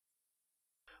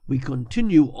We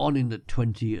continue on in the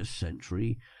 20th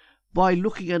century by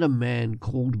looking at a man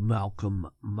called Malcolm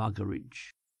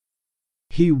Muggeridge.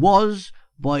 He was,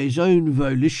 by his own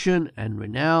volition and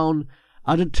renown,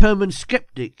 a determined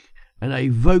skeptic and a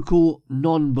vocal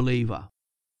non-believer.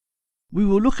 We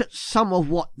will look at some of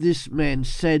what this man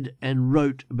said and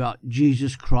wrote about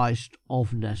Jesus Christ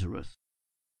of Nazareth.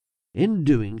 In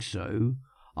doing so,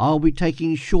 I'll be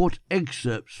taking short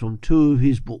excerpts from two of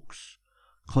his books,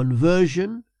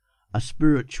 Conversion, A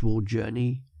Spiritual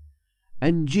Journey,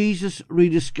 and Jesus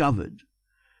Rediscovered,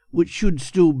 which should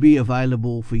still be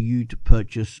available for you to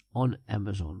purchase on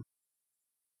Amazon.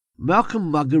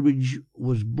 Malcolm Muggeridge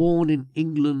was born in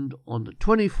England on the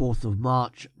 24th of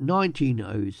March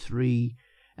 1903,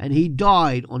 and he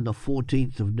died on the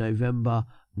 14th of November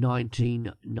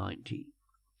 1990.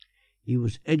 He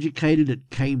was educated at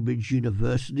Cambridge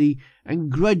University and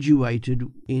graduated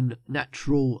in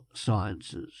natural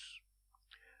sciences.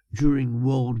 During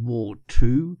World War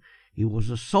II, he was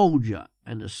a soldier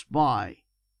and a spy.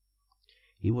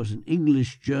 He was an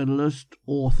English journalist,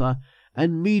 author,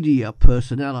 and media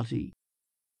personality.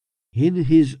 In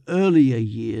his earlier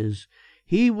years,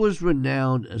 he was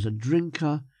renowned as a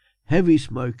drinker, heavy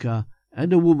smoker,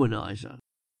 and a womanizer.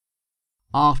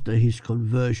 After his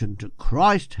conversion to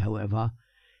Christ, however,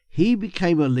 he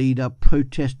became a leader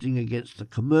protesting against the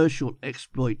commercial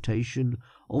exploitation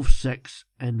of sex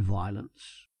and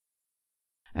violence.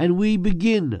 And we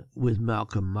begin with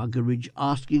Malcolm Muggeridge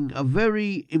asking a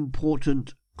very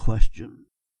important question.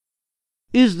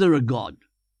 Is there a God?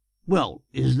 Well,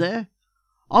 is there?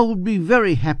 I would be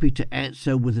very happy to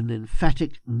answer with an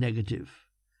emphatic negative.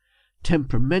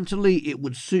 Temperamentally, it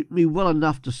would suit me well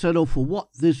enough to settle for what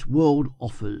this world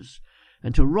offers,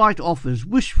 and to write off as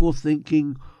wishful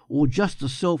thinking or just the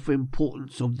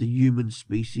self-importance of the human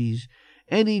species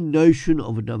any notion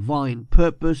of a divine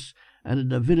purpose and a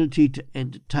divinity to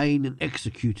entertain and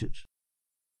execute it.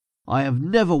 I have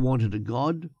never wanted a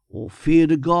God, or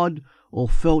feared a God, or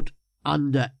felt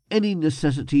under any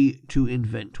necessity to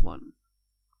invent one.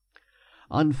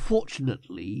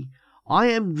 Unfortunately, I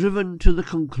am driven to the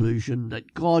conclusion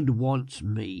that God wants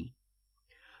me.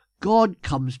 God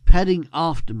comes padding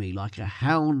after me like a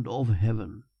hound of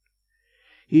heaven.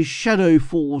 His shadow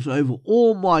falls over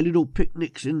all my little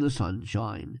picnics in the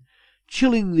sunshine,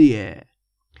 chilling the air,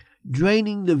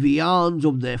 draining the viands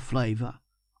of their flavour,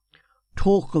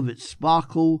 talk of its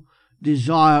sparkle,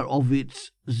 desire of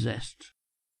its zest.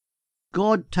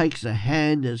 God takes a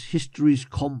hand as history's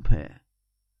compare.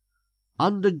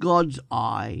 Under God's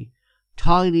eye,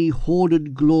 tiny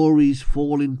hoarded glories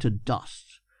fall into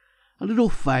dust. A little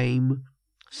fame,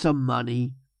 some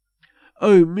money.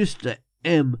 Oh, Mr.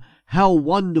 M., how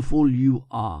wonderful you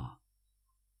are!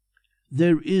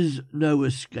 There is no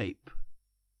escape.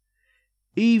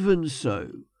 Even so,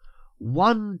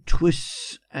 one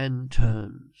twists and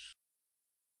turns,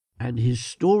 and his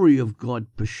story of God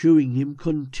pursuing him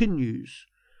continues,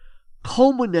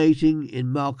 culminating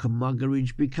in Malcolm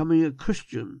Muggeridge becoming a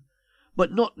Christian,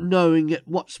 but not knowing at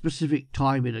what specific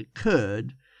time it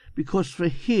occurred, because for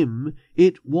him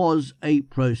it was a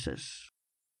process.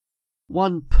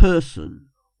 One person,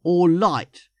 or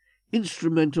light,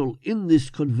 instrumental in this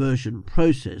conversion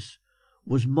process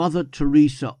was Mother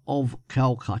Teresa of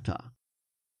Calcutta.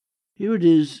 Here it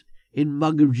is in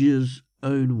Muggeridge's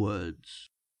own words.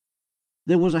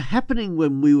 There was a happening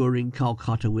when we were in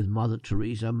Calcutta with Mother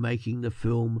Teresa making the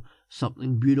film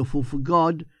Something Beautiful for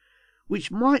God,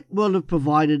 which might well have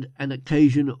provided an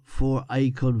occasion for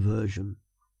a conversion.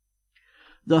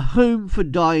 The Home for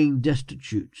Dying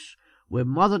Destitutes, where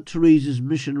Mother Teresa's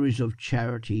missionaries of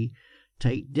charity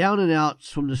take down and outs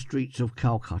from the streets of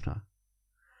Calcutta.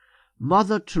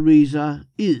 Mother Teresa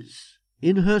is,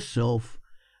 in herself,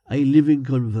 a living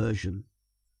conversion.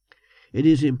 It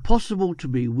is impossible to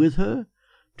be with her,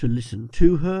 to listen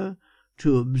to her,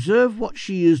 to observe what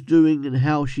she is doing and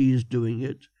how she is doing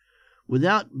it,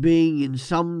 without being in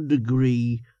some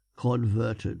degree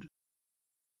converted.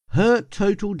 Her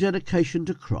total dedication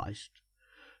to Christ,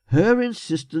 her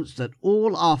insistence that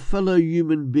all our fellow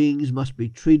human beings must be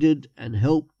treated and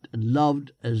helped and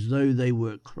loved as though they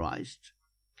were Christ,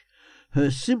 her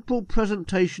simple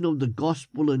presentation of the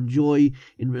gospel and joy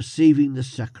in receiving the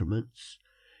sacraments,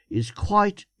 is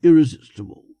quite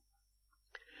irresistible.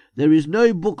 There is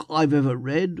no book I've ever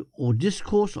read, or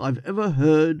discourse I've ever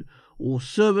heard, or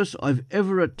service I've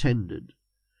ever attended,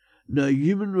 no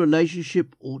human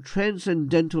relationship or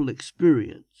transcendental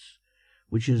experience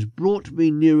which has brought me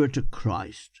nearer to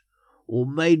Christ, or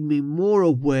made me more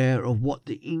aware of what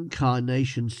the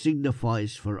Incarnation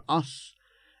signifies for us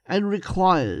and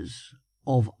requires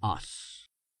of us.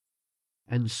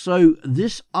 And so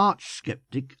this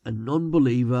arch-skeptic and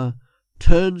non-believer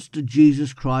turns to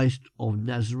Jesus Christ of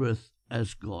Nazareth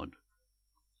as God.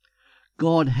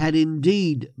 God had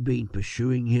indeed been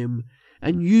pursuing him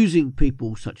and using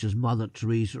people such as Mother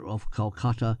Teresa of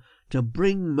Calcutta to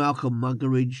bring Malcolm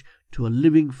Muggeridge to a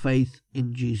living faith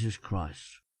in Jesus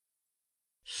Christ.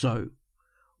 So,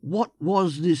 what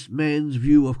was this man's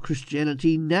view of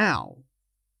Christianity now?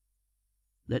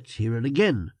 Let's hear it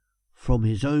again from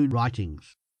his own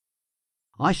writings.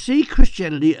 I see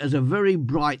Christianity as a very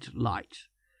bright light,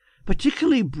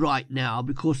 particularly bright now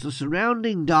because the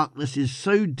surrounding darkness is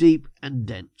so deep and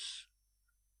dense.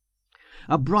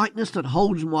 A brightness that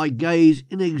holds my gaze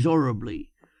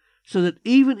inexorably, so that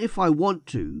even if I want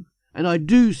to, and I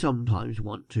do sometimes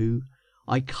want to,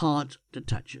 I can't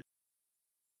detach it.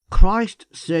 Christ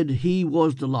said he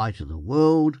was the light of the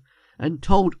world, and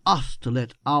told us to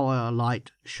let our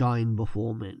light shine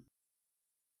before men.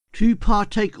 To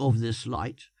partake of this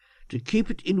light, to keep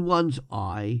it in one's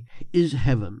eye, is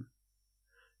heaven.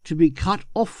 To be cut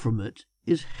off from it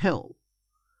is hell.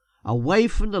 Away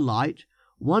from the light,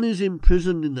 one is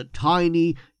imprisoned in the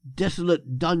tiny,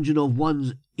 desolate dungeon of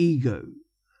one's ego.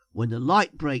 When the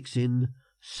light breaks in,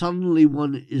 suddenly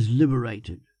one is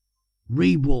liberated,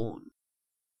 reborn.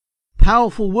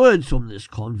 Powerful words from this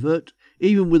convert,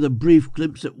 even with a brief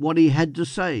glimpse at what he had to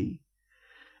say.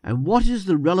 And what is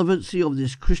the relevancy of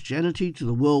this Christianity to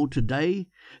the world today?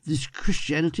 This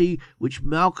Christianity which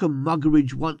Malcolm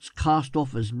Muggeridge once cast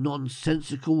off as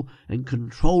nonsensical and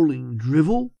controlling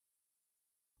drivel?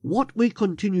 What we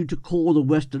continue to call the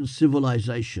Western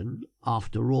civilization,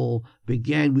 after all,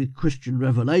 began with Christian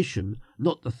revelation,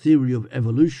 not the theory of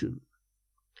evolution.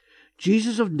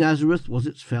 Jesus of Nazareth was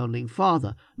its founding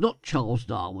father, not Charles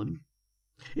Darwin.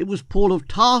 It was Paul of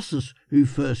Tarsus who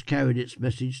first carried its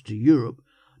message to Europe,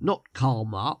 not Karl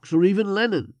Marx or even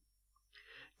Lenin.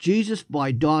 Jesus,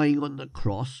 by dying on the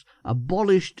cross,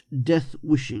 abolished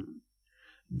death-wishing.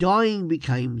 Dying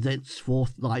became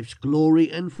thenceforth life's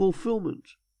glory and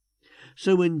fulfillment.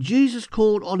 So when Jesus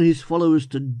called on his followers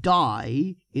to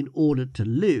die in order to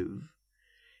live,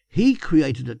 he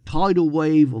created a tidal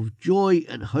wave of joy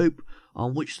and hope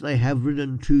on which they have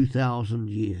ridden 2,000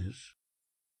 years.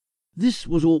 This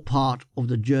was all part of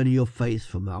the journey of faith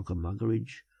for Malcolm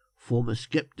Muggeridge, former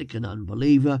skeptic and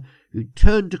unbeliever who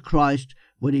turned to Christ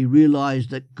when he realized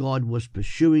that God was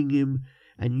pursuing him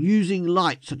and using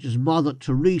light such as Mother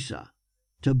Teresa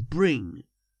to bring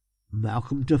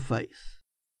Malcolm to faith.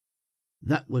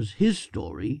 That was his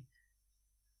story.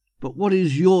 But what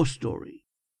is your story?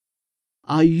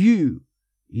 Are you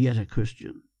yet a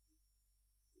Christian?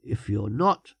 If you're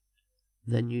not,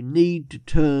 then you need to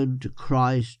turn to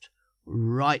Christ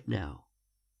right now.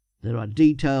 There are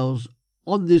details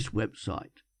on this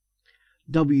website,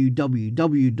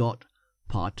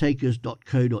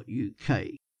 www.partakers.co.uk.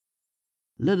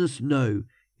 Let us know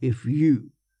if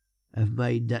you have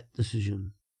made that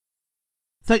decision.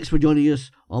 Thanks for joining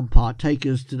us on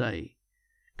Partakers today.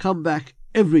 Come back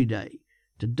every day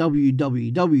to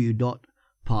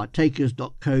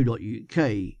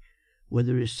www.partakers.co.uk, where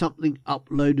there is something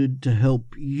uploaded to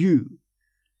help you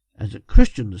as a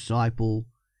Christian disciple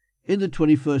in the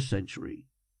 21st century.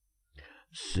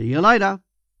 See you later.